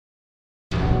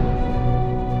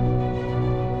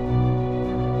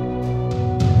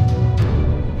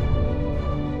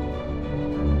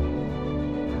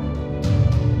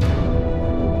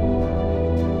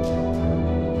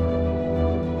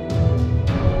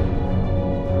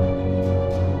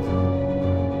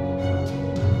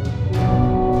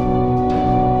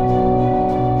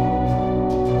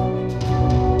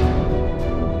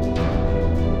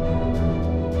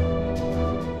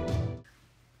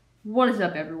What is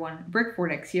up, everyone?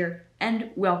 Brick4Dex here,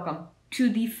 and welcome to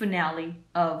the finale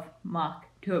of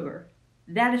MOCtober.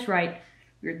 That is right,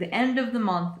 we're at the end of the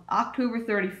month, October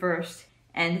 31st,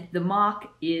 and the MOC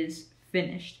is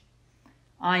finished.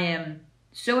 I am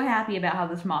so happy about how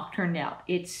this MOC turned out.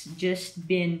 It just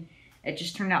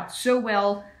turned out so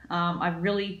well. I've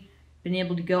really been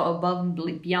able to go above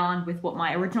and beyond with what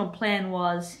my original plan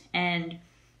was, and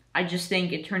I just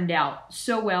think it turned out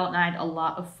so well, and I had a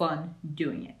lot of fun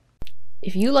doing it.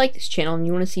 If you like this channel and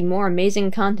you want to see more amazing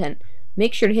content,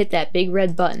 make sure to hit that big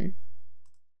red button.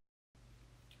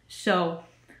 So,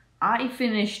 I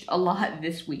finished a lot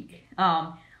this week.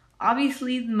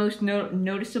 Obviously, the most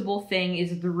noticeable thing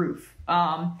is the roof.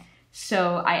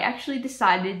 So, I actually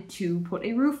decided to put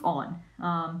a roof on.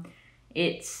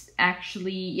 It's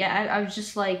actually, yeah, I was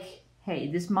just like,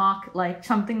 hey, this MOC, like,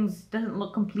 something doesn't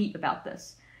look complete about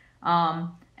this.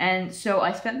 And so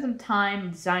I spent some time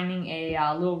designing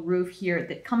a little roof here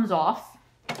that comes off.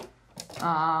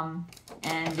 And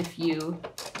if you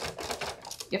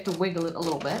have to wiggle it a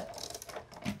little bit,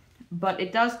 but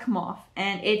it does come off.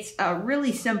 And it's a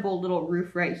really simple little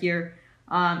roof right here.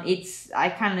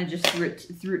 I kind of just threw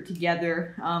it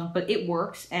together, but it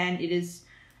works and it is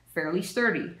fairly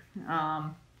sturdy.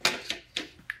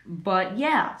 But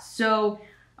yeah, so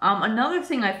another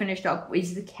thing I finished up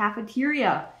is the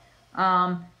cafeteria.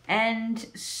 And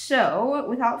so,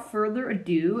 without further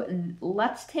ado,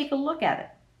 let's take a look at it.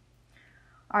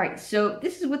 Alright, so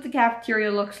this is what the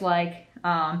cafeteria looks like.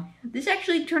 This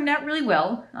actually turned out really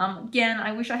well. Again,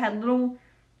 I wish I had a little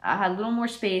more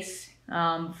space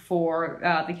for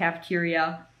the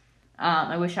cafeteria.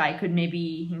 I wish I could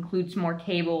maybe include some more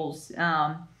tables.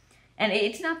 And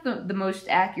it's not the most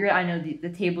accurate. I know the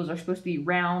tables are supposed to be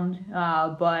round,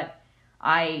 but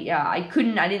I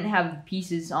didn't have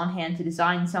pieces on hand to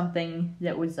design something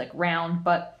that was like round,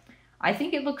 but I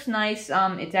think it looks nice.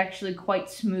 It's actually quite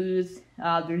smooth.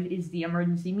 There is the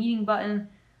emergency meeting button,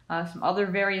 some other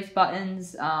various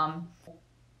buttons.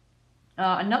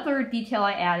 Another detail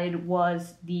I added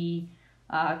was the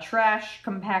trash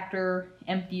compactor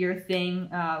emptier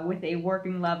thing with a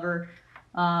working lever.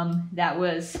 That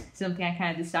was something I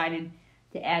kind of decided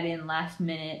to add in last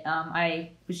minute. I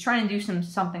was trying to do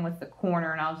something with the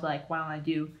corner, and I was like, why don't I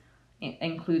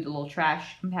include the little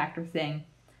trash compactor thing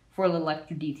for a little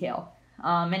extra detail.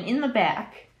 And in the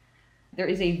back, there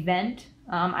is a vent.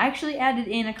 I actually added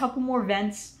in a couple more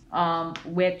vents,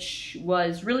 which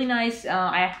was really nice.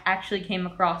 I actually came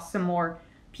across some more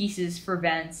pieces for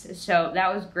vents, so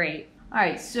that was great.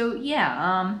 Alright, so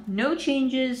yeah, no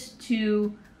changes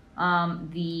to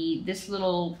this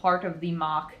little part of the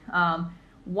MOC.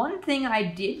 One thing I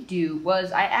did do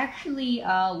was I actually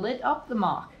lit up the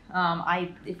MOC.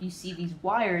 If you see these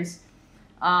wires,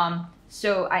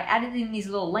 so I added in these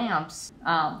little lamps.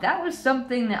 That was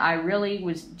something that I really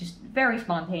was just very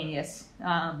spontaneous.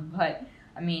 But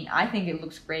I mean, I think it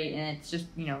looks great, and it's just,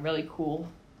 you know, really cool.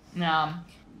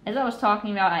 As I was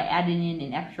talking about, I added in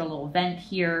an extra little vent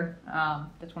here.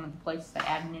 That's one of the places I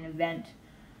added in a vent.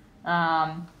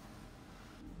 Not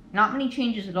many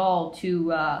changes at all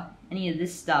to any of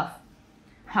this stuff.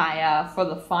 For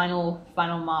the final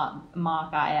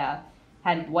MOC, I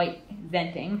had white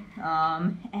venting,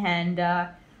 and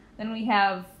then we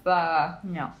have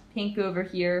pink over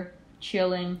here,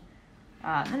 chilling.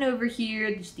 Then over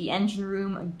here, just the engine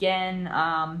room again.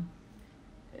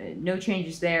 No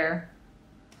changes there,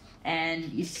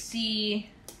 and you see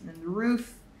then the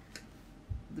roof.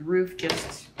 The roof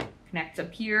just connects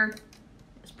up here.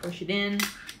 Just push it in.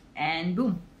 And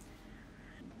boom.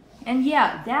 And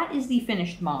yeah, that is the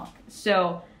finished MOC.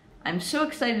 So, I'm so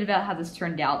excited about how this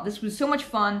turned out. This was so much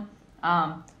fun.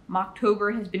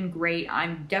 MOCtober has been great.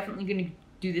 I'm definitely going to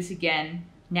do this again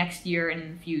next year and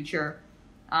in the future.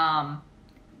 I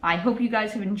hope you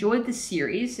guys have enjoyed this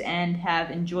series and have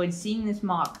enjoyed seeing this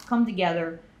MOC come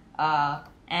together.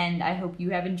 And I hope you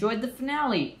have enjoyed the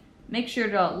finale. Make sure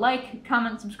to like,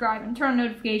 comment, subscribe, and turn on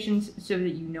notifications so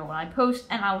that you know when I post,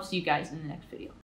 and I will see you guys in the next video.